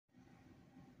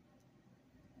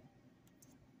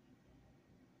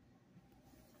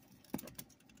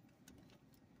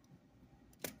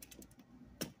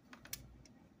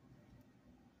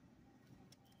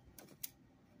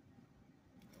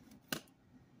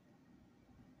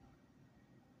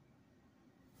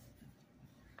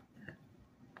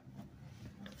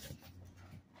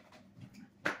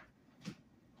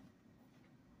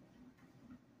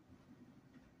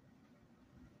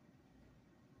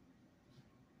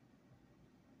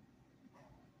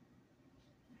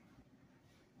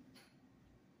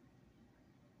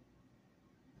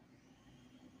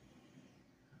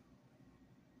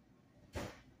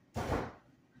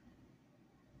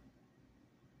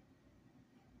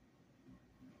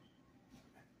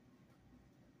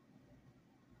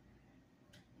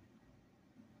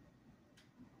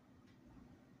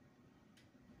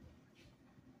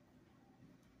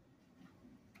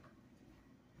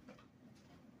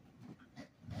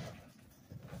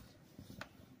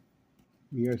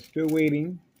We are still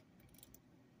waiting.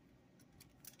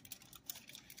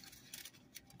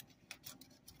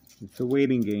 It's a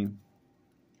waiting game.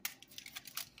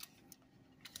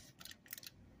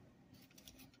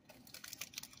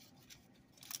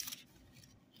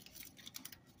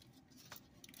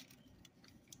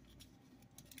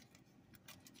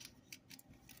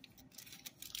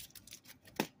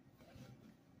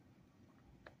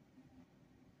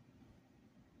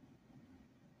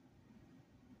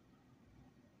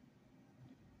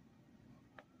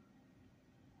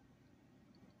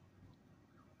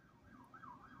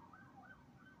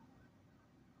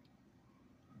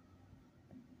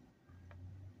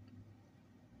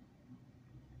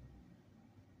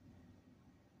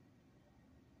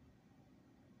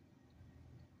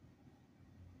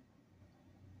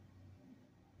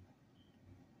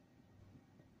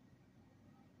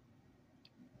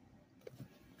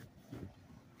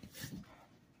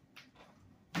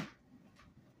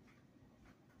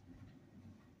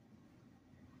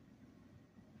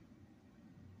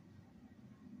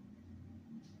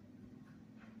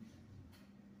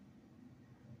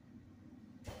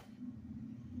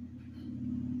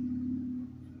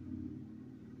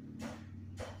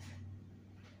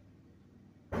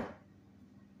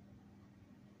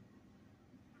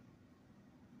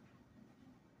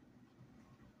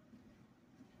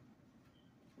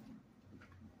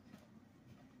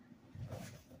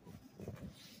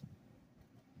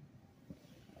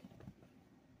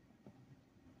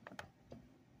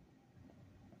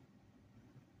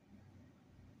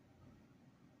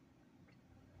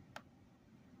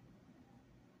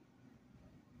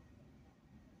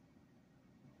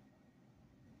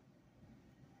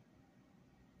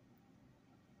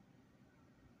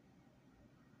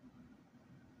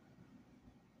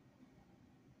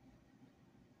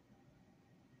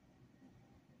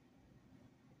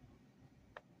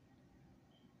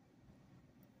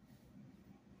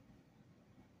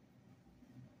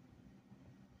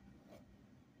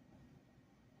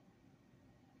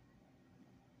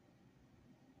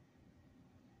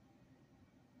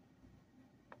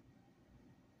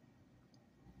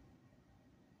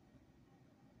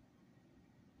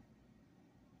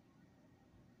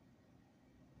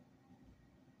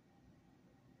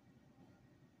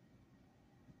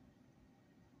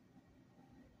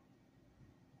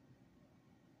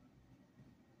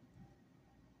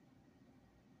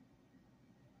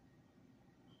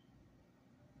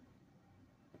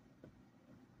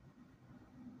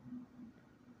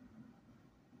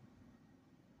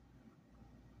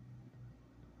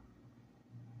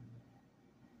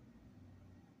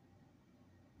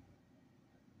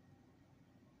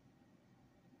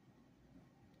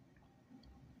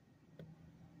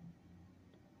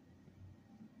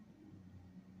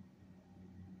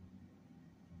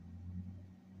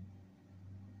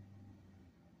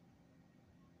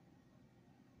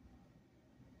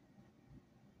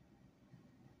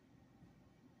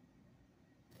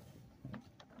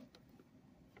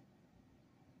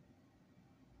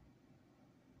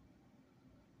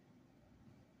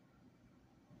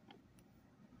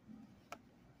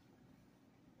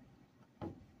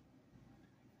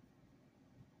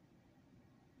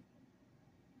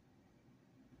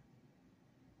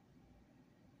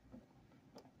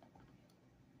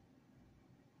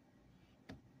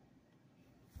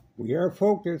 We are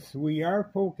focused. We are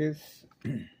focused.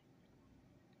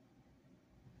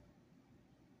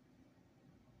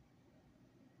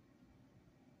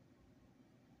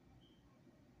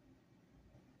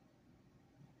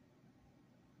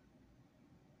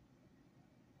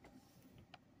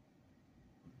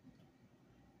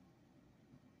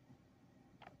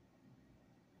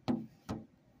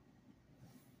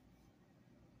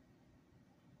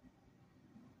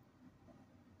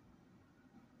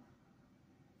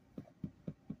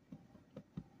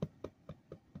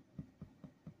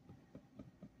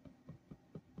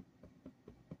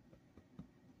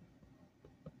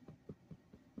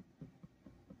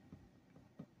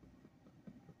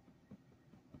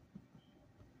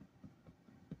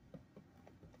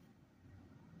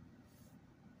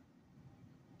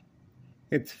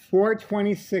 It's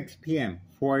 4:26 p.m.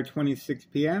 4:26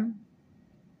 p.m.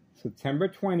 September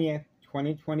 20th,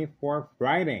 2024,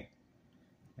 Friday.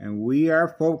 And we are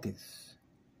focused.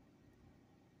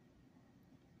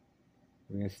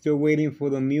 We're still waiting for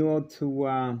the mule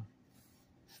to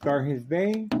start his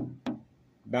day.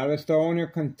 Dollar store owner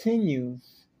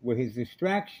continues with his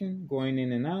distraction, going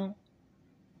in and out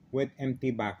with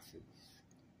empty boxes.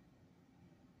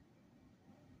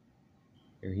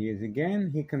 Here he is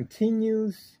again. He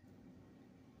continues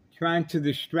trying to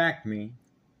distract me.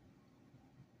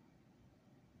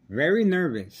 Very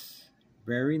nervous.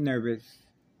 very nervous.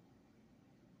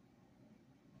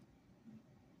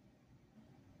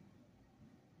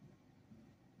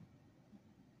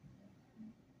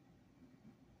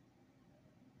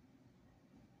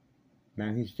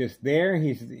 Now he's just there.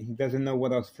 He doesn't know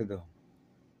what else to do.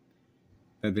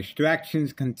 The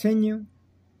distractions continue.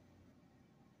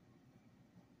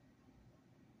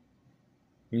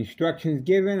 Instructions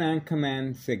given and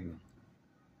command signal.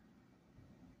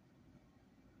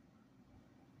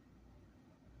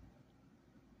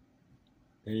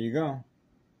 There you go.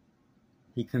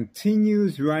 He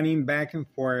continues running back and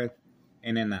forth,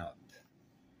 in and out.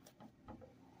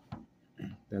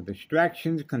 The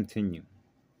distractions continue.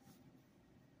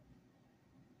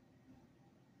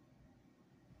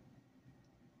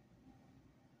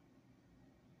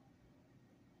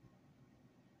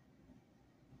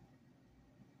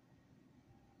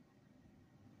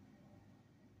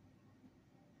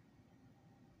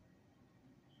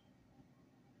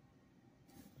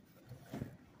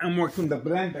 I'm working the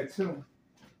blender too.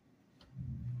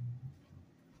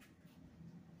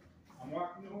 I'm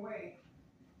walking away.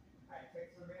 I take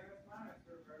some minutes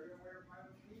monitor, very aware of my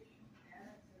location, and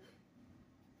that's it.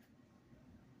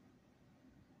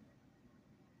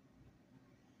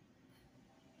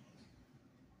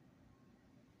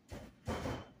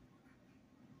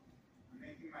 I'm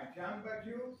making my jamba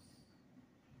juice.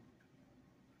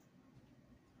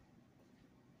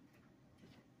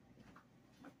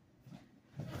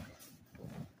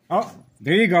 Oh,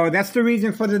 there you go. That's the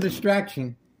reason for the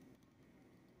distraction.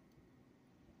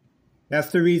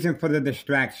 That's the reason for the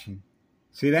distraction.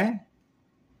 See that?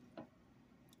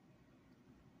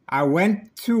 I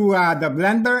went to the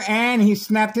blender and he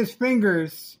snapped his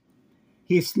fingers.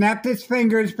 He snapped his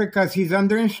fingers because he's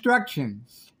under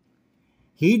instructions.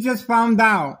 He just found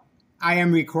out I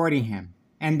am recording him.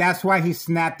 And that's why he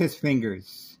snapped his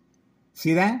fingers.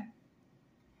 See that?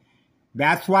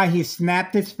 That's why he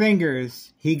snapped his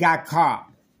fingers. He got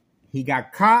caught. He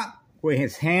got caught with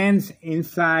his hands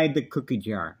inside the cookie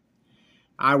jar.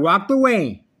 I walked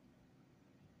away.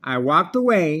 And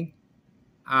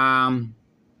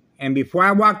before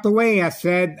I walked away, I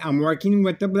said, I'm working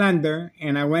with the blender.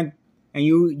 And I went, and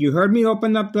you heard me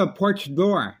open up the porch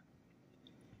door.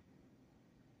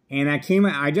 And I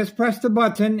just pressed the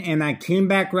button and I came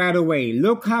back right away.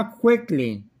 Look how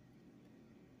quickly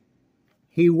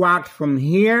he walked from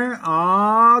here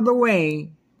all the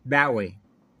way that way.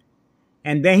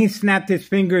 And then he snapped his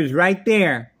fingers right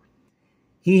there.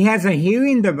 He has a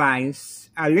hearing device,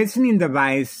 a listening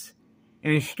device,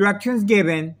 instructions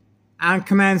given, on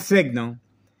command signal.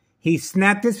 He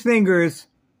snapped his fingers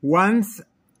once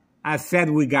I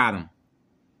said we got him.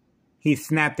 He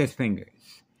snapped his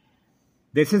fingers.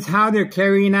 This is how they're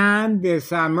carrying on this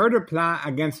murder plot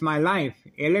against my life.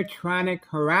 Electronic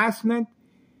harassment.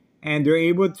 And they're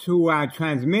able to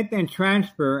transmit and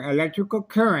transfer electrical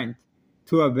current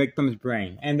to a victim's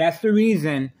brain. And that's the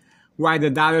reason why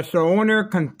the dollar store owner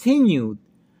continued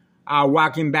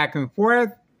walking back and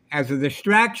forth as a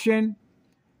distraction,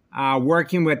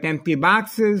 working with empty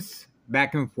boxes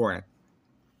back and forth.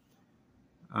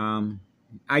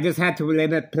 I just had to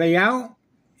let it play out,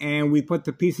 and we put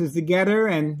the pieces together,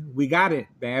 and we got it.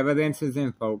 The evidence is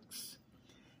in, folks.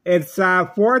 It's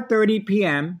 4:30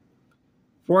 p.m.,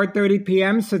 4:30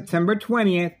 p.m., September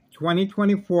 20th,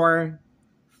 2024,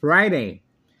 Friday.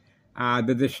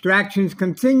 The distractions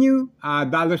continue.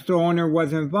 Dollar store owner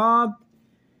was involved.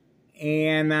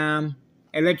 And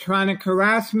electronic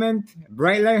harassment,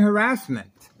 bright light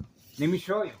harassment. Let me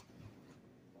show you.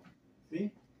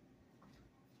 See?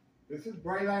 This is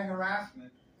bright light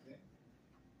harassment. See?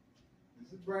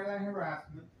 This is bright light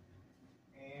harassment.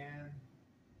 And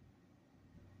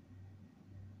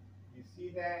you see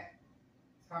that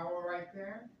towel right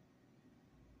there?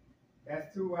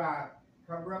 That's to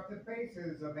cover up the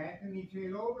faces of Anthony J.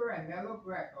 Lover and Nello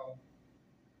Greco.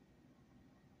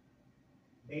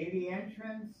 Daily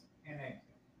entrance and exit.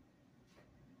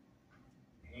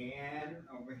 And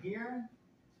over here,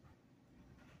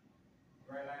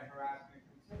 bright light harassment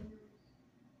continues.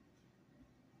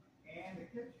 And the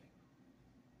kitchen.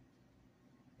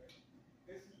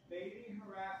 This is daily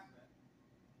harassment.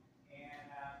 And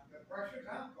the pressure's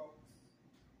on, folks.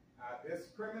 This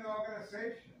criminal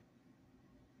organization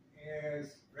is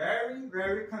very,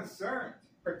 very concerned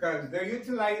because they're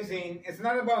utilizing, it's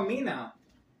not about me now.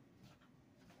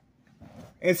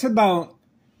 It's about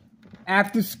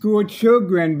after-school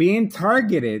children being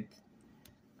targeted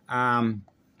to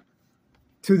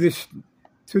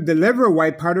deliver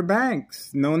white powder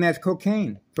bags known as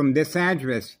cocaine from this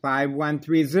address,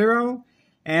 5130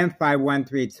 and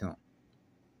 5132.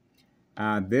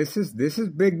 This is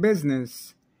big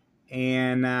business.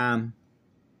 and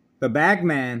the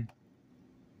bagman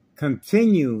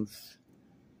continues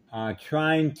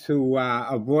trying to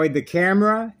avoid the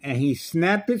camera, and he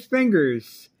snapped his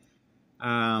fingers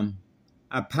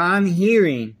upon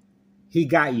hearing he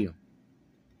got you.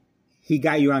 He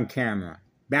got you on camera.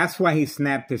 That's why he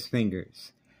snapped his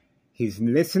fingers. He's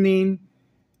listening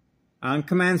on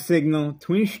command signal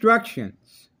to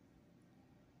instructions.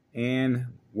 And,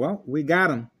 well, we got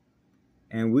him.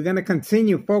 And we're going to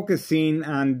continue focusing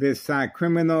on this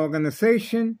criminal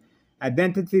organization,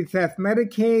 identity theft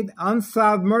Medicaid,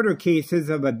 unsolved murder cases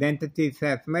of identity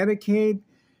theft Medicaid.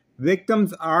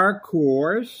 Victims are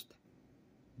coerced.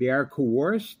 They are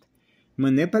coerced,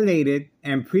 manipulated,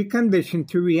 and preconditioned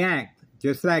to react.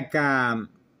 Just like I'm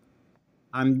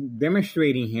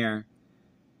demonstrating here.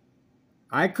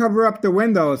 I cover up the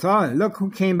windows. Oh, look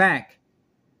who came back.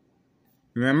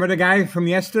 Remember the guy from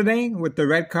yesterday with the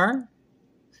red car?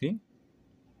 See?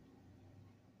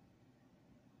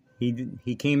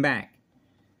 He came back.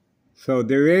 So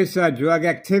there is drug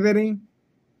activity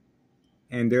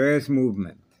and there is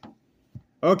movement.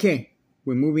 Okay,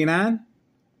 we're moving on.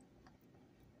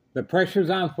 The pressure's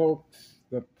on, folks.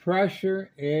 The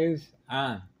pressure is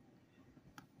on.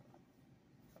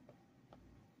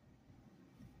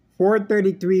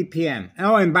 4:33 p.m.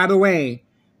 Oh, and by the way,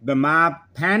 the mob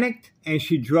panicked and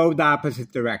she drove the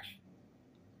opposite direction.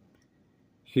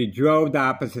 She drove the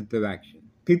opposite direction.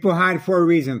 People hide for a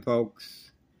reason,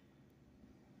 folks.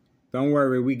 Don't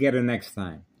worry, we get her next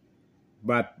time.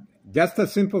 But just a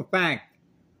simple fact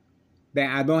that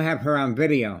I don't have her on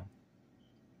video.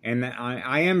 And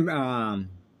I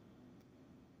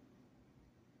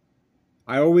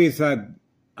always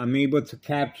I'm able to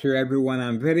capture everyone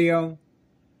on video.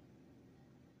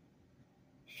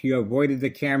 She avoided the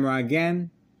camera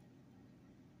again.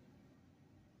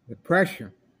 The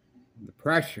pressure.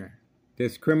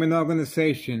 This criminal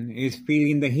organization is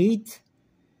feeling the heat,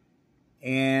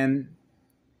 and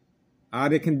all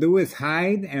they can do is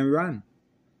hide and run.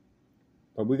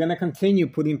 But we're going to continue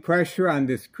putting pressure on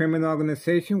this criminal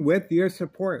organization with your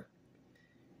support.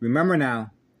 Remember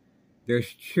now, there's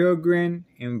children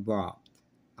involved.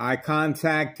 I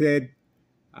contacted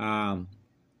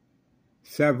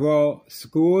several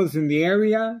schools in the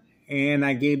area, and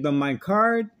I gave them my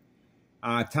card.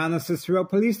 Town of Cicero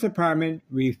Police Department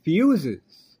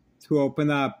refuses to open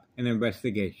up an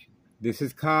investigation. This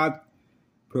is called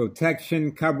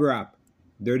protection cover-up.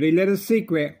 Dirty little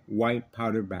secret, white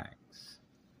powder bags.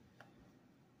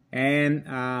 And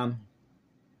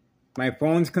my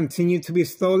phones continue to be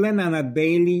stolen on a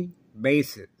daily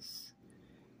basis.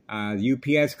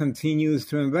 UPS continues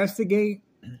to investigate,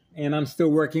 and I'm still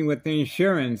working with the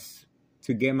insurance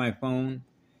to get my phone.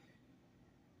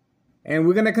 And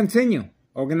we're going to continue.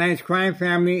 Organized crime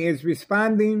family is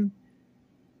responding,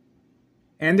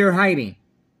 and they're hiding.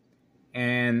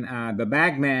 And the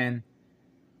bagman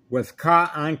was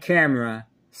caught on camera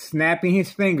snapping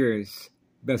his fingers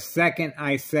the second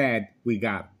I said we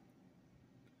got him.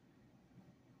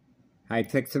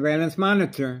 High-tech surveillance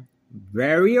monitor,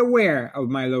 very aware of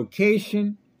my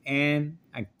location and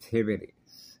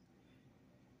activities.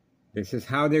 This is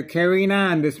how they're carrying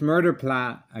on this murder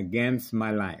plot against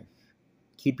my life.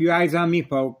 Keep your eyes on me,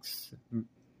 folks.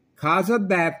 Cause of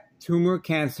death, tumor,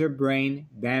 cancer, brain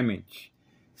damage.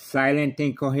 Silent,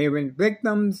 incoherent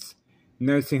victims.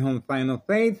 Nursing home final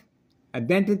fate.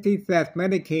 Identity theft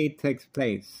Medicaid takes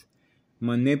place.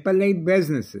 Manipulate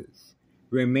businesses.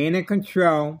 Remain in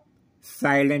control.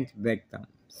 Silent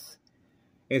victims.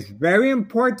 It's very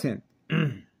important.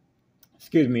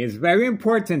 It's very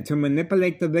important to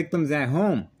manipulate the victims at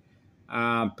home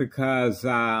because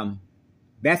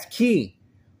that's key.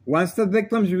 Once the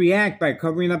victims react by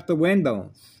covering up the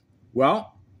windows,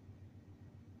 well,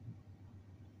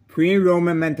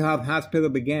 pre-enrollment mental health hospital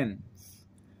begins.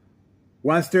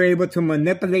 Once they're able to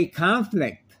manipulate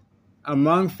conflict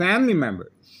among family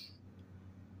members,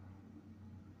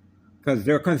 because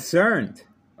they're concerned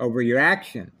over your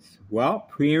actions, well,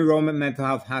 pre-enrollment mental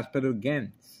health hospital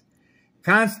begins.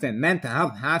 Constant mental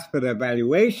health hospital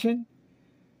evaluation,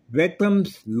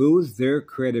 victims lose their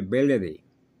credibility.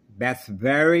 That's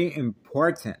very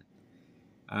important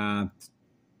to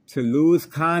lose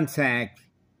contact,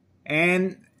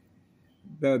 and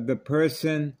the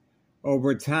person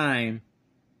over time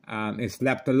is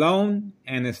left alone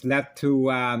and is left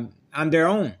to on their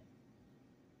own.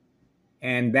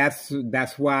 And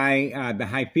that's why the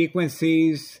high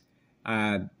frequencies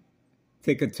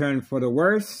take a turn for the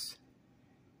worse.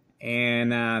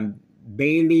 And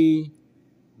daily,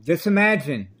 just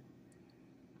imagine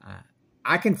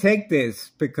I can take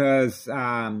this because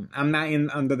I'm not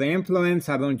under the influence.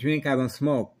 I don't drink. I don't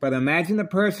smoke. But imagine a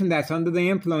person that's under the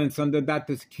influence, under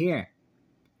doctor's care.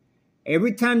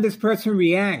 Every time this person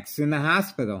reacts in the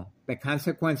hospital, the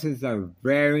consequences are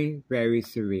very, very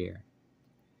severe.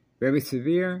 Very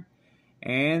severe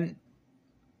and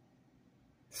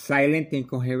silent,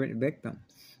 incoherent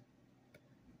victims.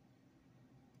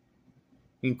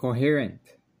 Incoherent.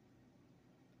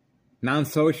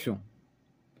 Non-social.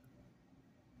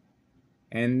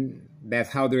 And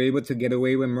that's how they're able to get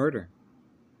away with murder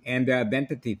and the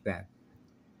identity theft.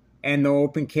 And no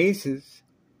open cases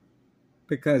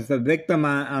because the victim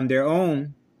on their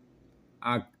own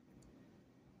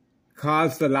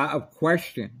caused a lot of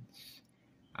questions.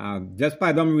 Just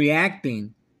by them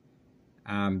reacting,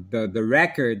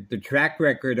 the track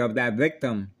record of that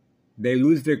victim, they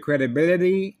lose their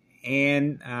credibility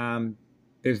and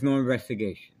there's no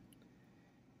investigation.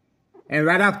 And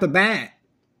right off the bat,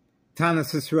 Town of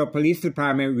Cicero Police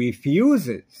Department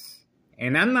refuses,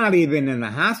 and I'm not even in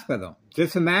the hospital.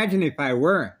 Just imagine if I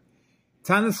were.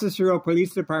 Town of Cicero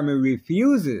Police Department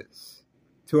refuses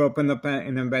to open up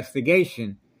an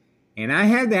investigation, and I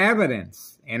have the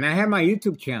evidence, and I have my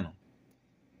YouTube channel.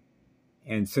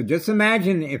 And so just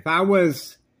imagine if I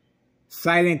was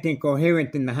silent and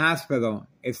coherent in the hospital,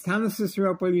 is Town of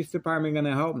Cicero Police Department going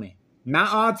to help me?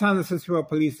 Not all Town of Cicero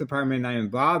Police Department are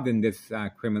involved in this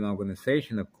criminal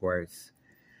organization, of course.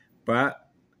 But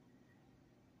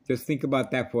just think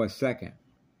about that for a second.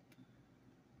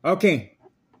 Okay.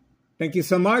 Thank you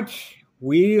so much.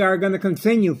 We are going to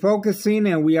continue focusing,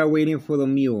 and we are waiting for the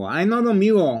mule. I know the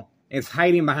mule is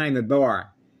hiding behind the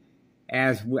door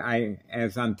as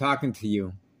I'm talking to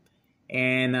you.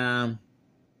 And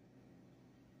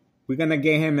we're going to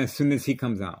get him as soon as he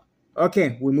comes out.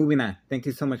 Okay, we're moving on. Thank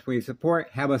you so much for your support.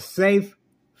 Have a safe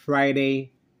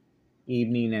Friday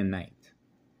evening and night.